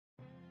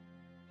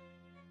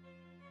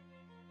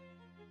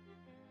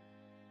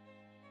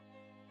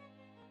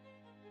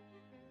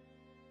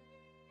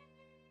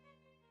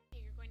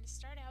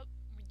start out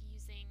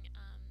using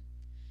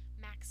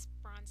MAC's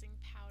bronzing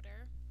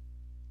powder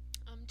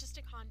just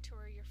to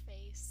contour your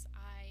face.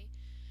 I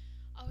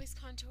always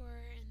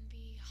contour in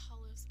the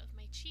hollows of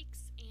my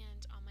cheeks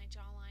and on my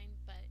jawline,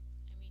 but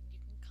I mean, you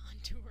can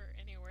contour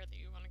anywhere that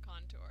you want to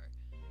contour.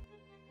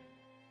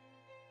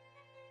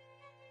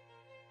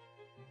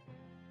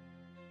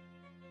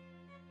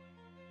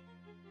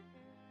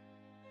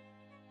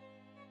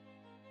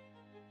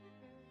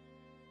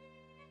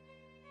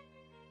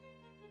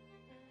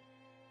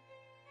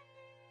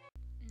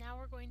 Now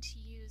we're going to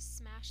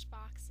use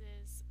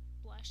Smashbox's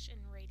blush in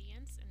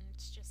Radiance, and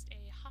it's just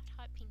a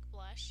hot pink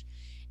blush,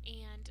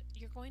 and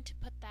you're going to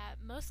put that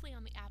mostly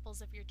on the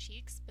apples of your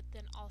cheeks, but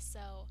then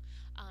also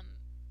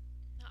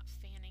not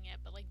fanning it,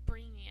 but like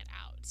bringing it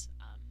out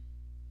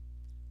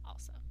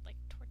also, like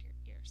toward your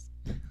ears.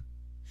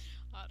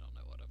 I don't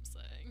know what I'm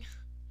saying.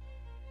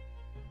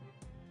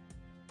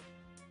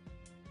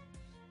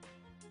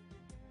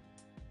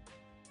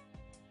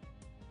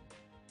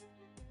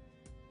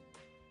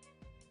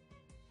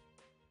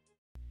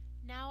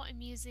 Now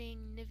I'm using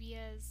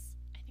Nivea's,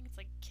 I think it's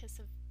like Kiss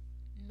of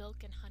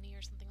Milk and Honey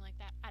or something like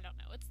that. I don't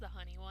know, it's the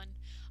honey one.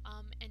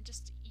 And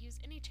just use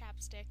any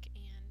chapstick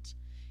and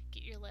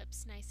get your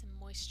lips nice and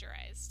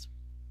moisturized.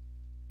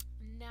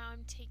 Now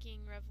I'm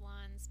taking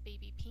Revlon's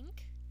Baby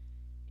Pink,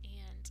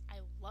 and I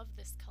love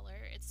this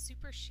color. It's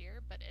super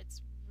sheer, but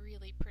it's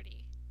really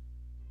pretty.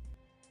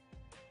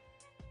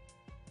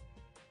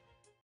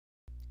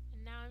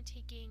 Now I'm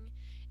taking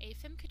a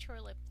Femme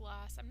Couture lip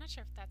gloss. I'm not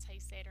sure if that's how you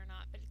say it or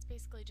not, but it's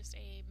basically just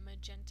a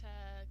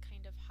magenta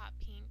kind of hot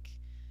pink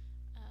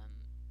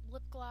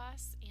lip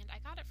gloss, and I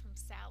got it from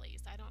Sally's.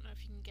 I don't know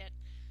if you can get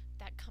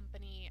that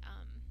company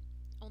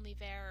only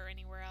there or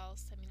anywhere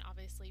else. I mean,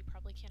 obviously you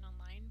probably can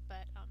online,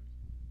 but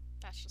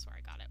that's just where I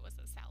got it, was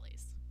at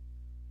Sally's.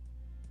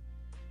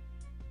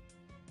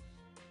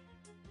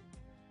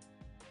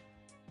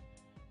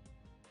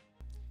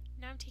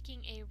 Now I'm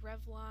taking a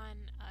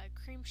Revlon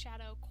Cream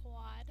Shadow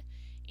Quad,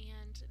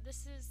 and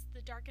this is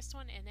the darkest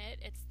one in it.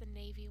 It's the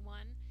navy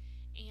one,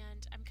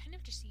 and I'm kind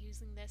of just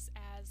using this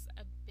as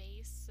a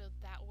base so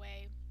that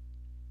way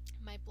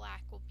my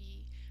black will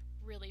be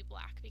really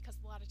black, because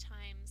a lot of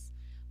times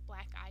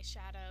black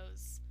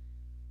eyeshadows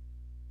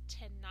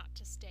tend not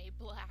to stay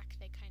black.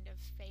 They kind of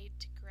fade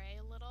to gray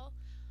a little,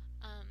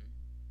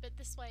 but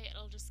this way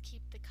it'll just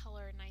keep the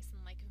color nice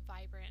and like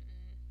vibrant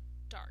and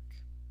dark.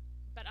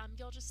 But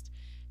you'll just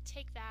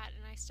take that,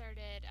 and I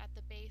started at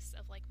the base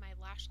of like my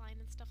lash line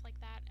and stuff like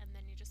that, and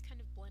then you just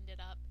kind of blend it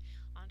up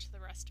onto the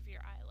rest of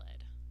your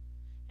eyelid.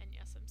 And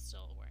yes, I'm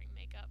still wearing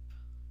makeup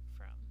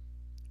from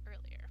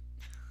earlier.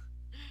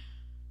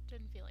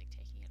 Didn't feel like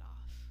taking it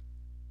off.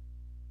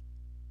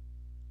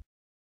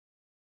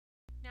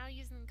 Now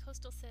using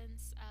Coastal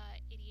Scents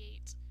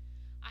 88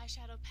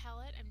 eyeshadow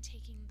palette, I'm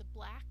taking the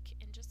black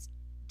and just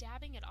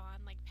dabbing it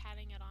on, like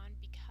patting it on,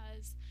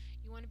 because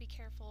you want to be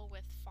careful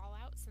with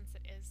fallout since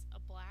it is a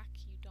black.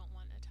 You don't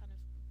want a ton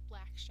of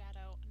black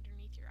shadow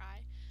underneath your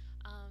eye.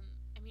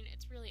 I mean,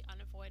 it's really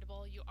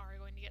unavoidable. You are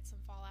going to get some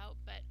fallout,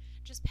 but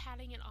just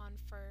patting it on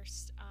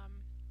first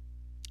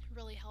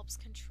really helps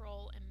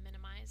control and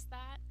minimize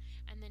that,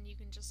 and then you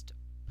can just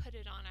put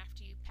it on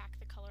after you pack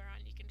the color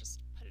on. You can just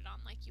put it on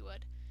like you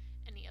would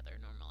any other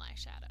normal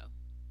eyeshadow.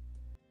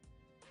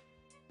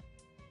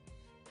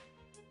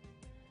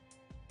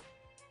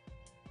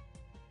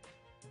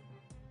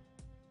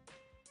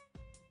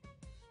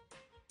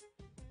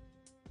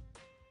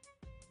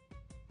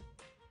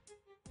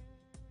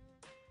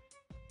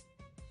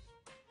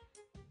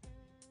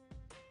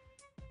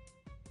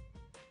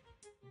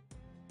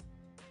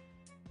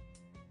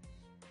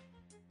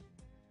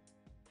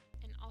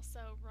 And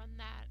also run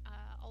that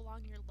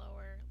along your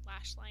lower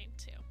lash line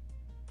too.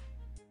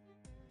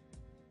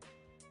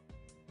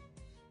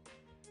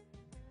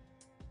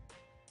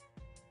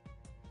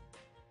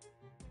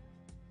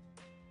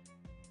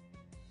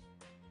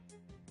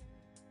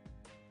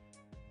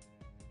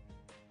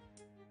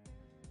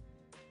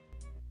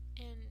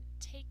 And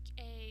take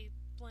a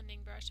blending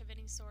brush of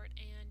any sort,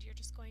 and you're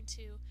just going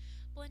to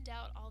blend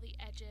out all the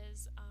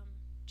edges,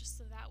 just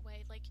so that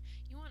way, like,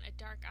 you want a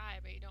dark eye,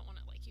 but you don't want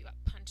it like you got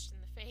punched in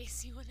the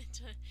face. You want it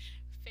to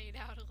fade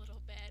out a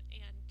little bit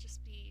and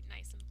just be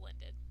nice and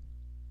blended.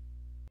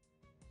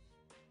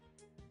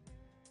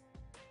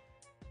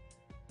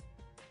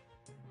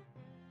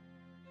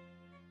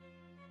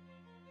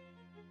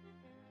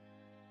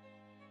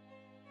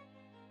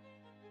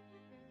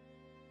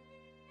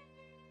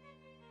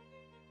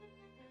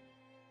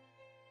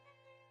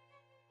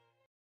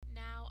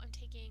 Now I'm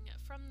taking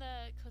from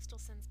the Coastal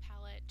Scents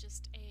palette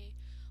just a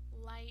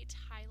light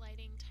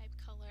highlighting type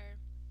color,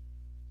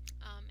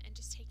 and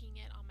just taking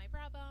it on my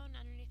brow bone,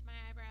 underneath my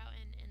eyebrow,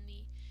 and in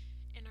the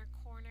inner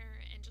corner,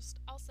 and just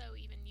also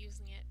even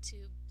using it to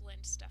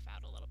blend stuff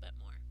out a little bit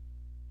more.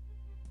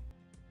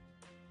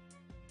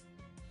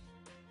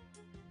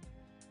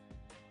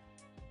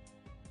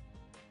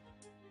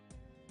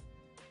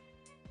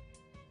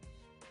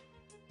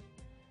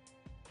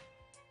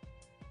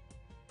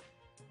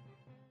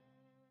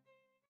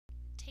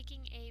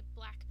 taking a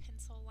black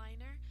pencil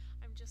liner,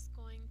 I'm just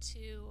going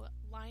to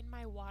line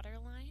my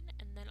waterline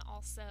and then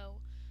also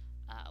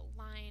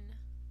line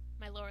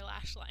my lower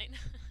lash line.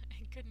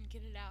 I couldn't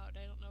get it out.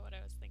 I don't know what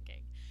I was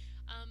thinking.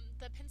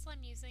 The pencil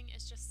I'm using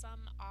is just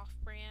some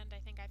off-brand. I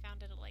think I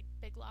found it at like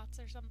Big Lots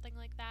or something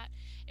like that.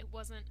 It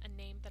wasn't a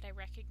name that I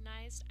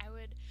recognized. I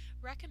would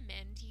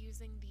recommend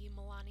using the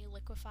Milani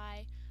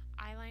Liquify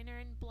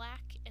eyeliner in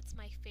black. It's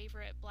my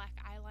favorite black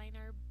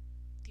eyeliner.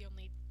 The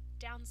only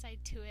downside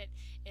to it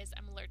is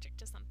I'm allergic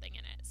to something in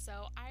it,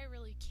 so I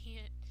really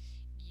can't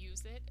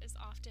use it as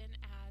often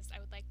as I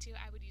would like to.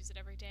 I would use it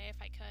every day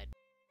if I could.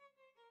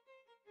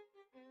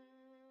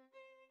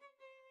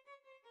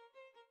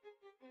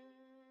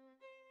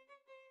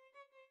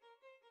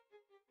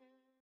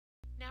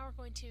 Now we're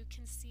going to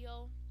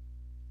conceal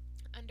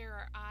under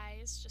our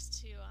eyes just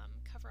to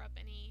cover up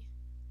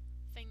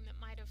anything that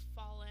might have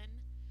fallen.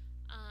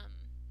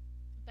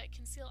 But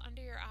conceal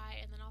under your eye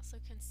and then also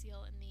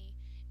conceal in the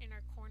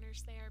inner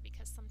corners there,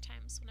 because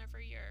sometimes whenever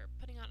you're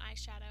putting on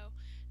eyeshadow,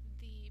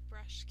 the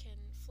brush can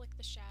flick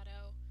the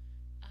shadow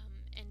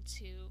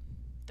into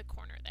the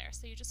corner there.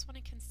 So you just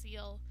want to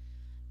conceal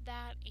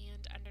that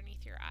and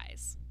underneath your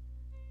eyes.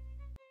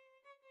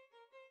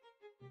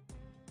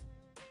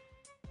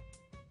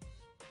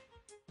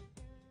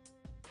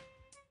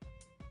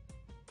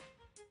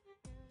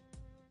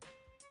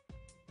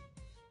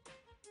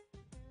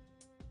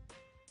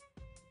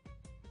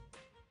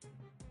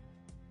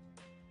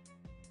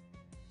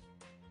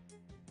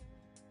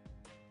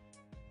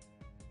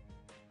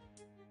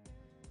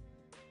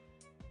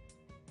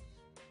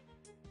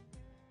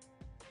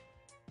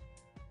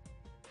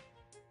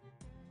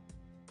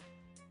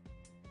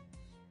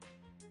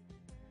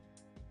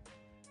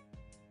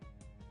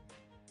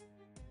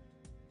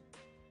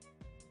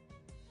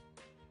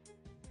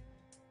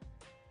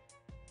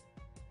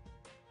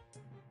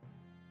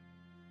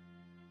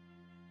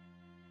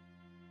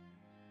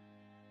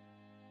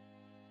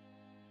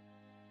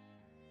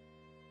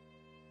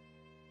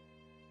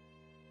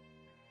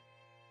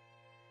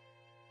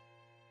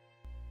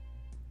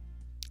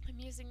 I'm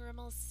using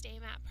Rimmel's Stay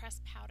Matte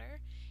Pressed Powder,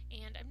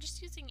 and I'm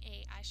just using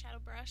a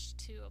eyeshadow brush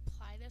to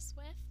apply this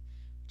with,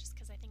 just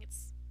because I think it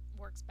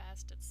works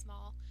best. It's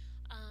small.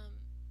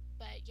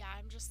 But yeah,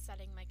 I'm just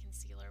setting my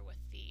concealer with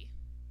the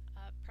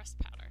pressed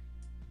powder.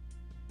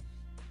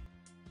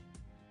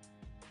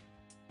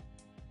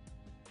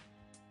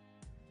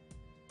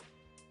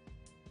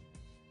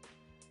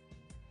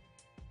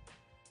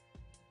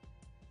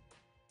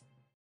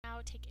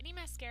 Now take any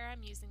mascara,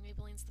 I'm using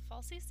Maybelline's The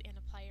Falsies, and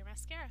apply your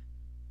mascara.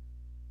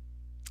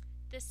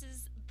 This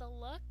is the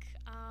look.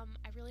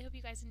 I really hope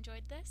you guys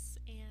enjoyed this,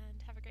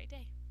 and have a great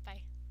day.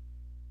 Bye.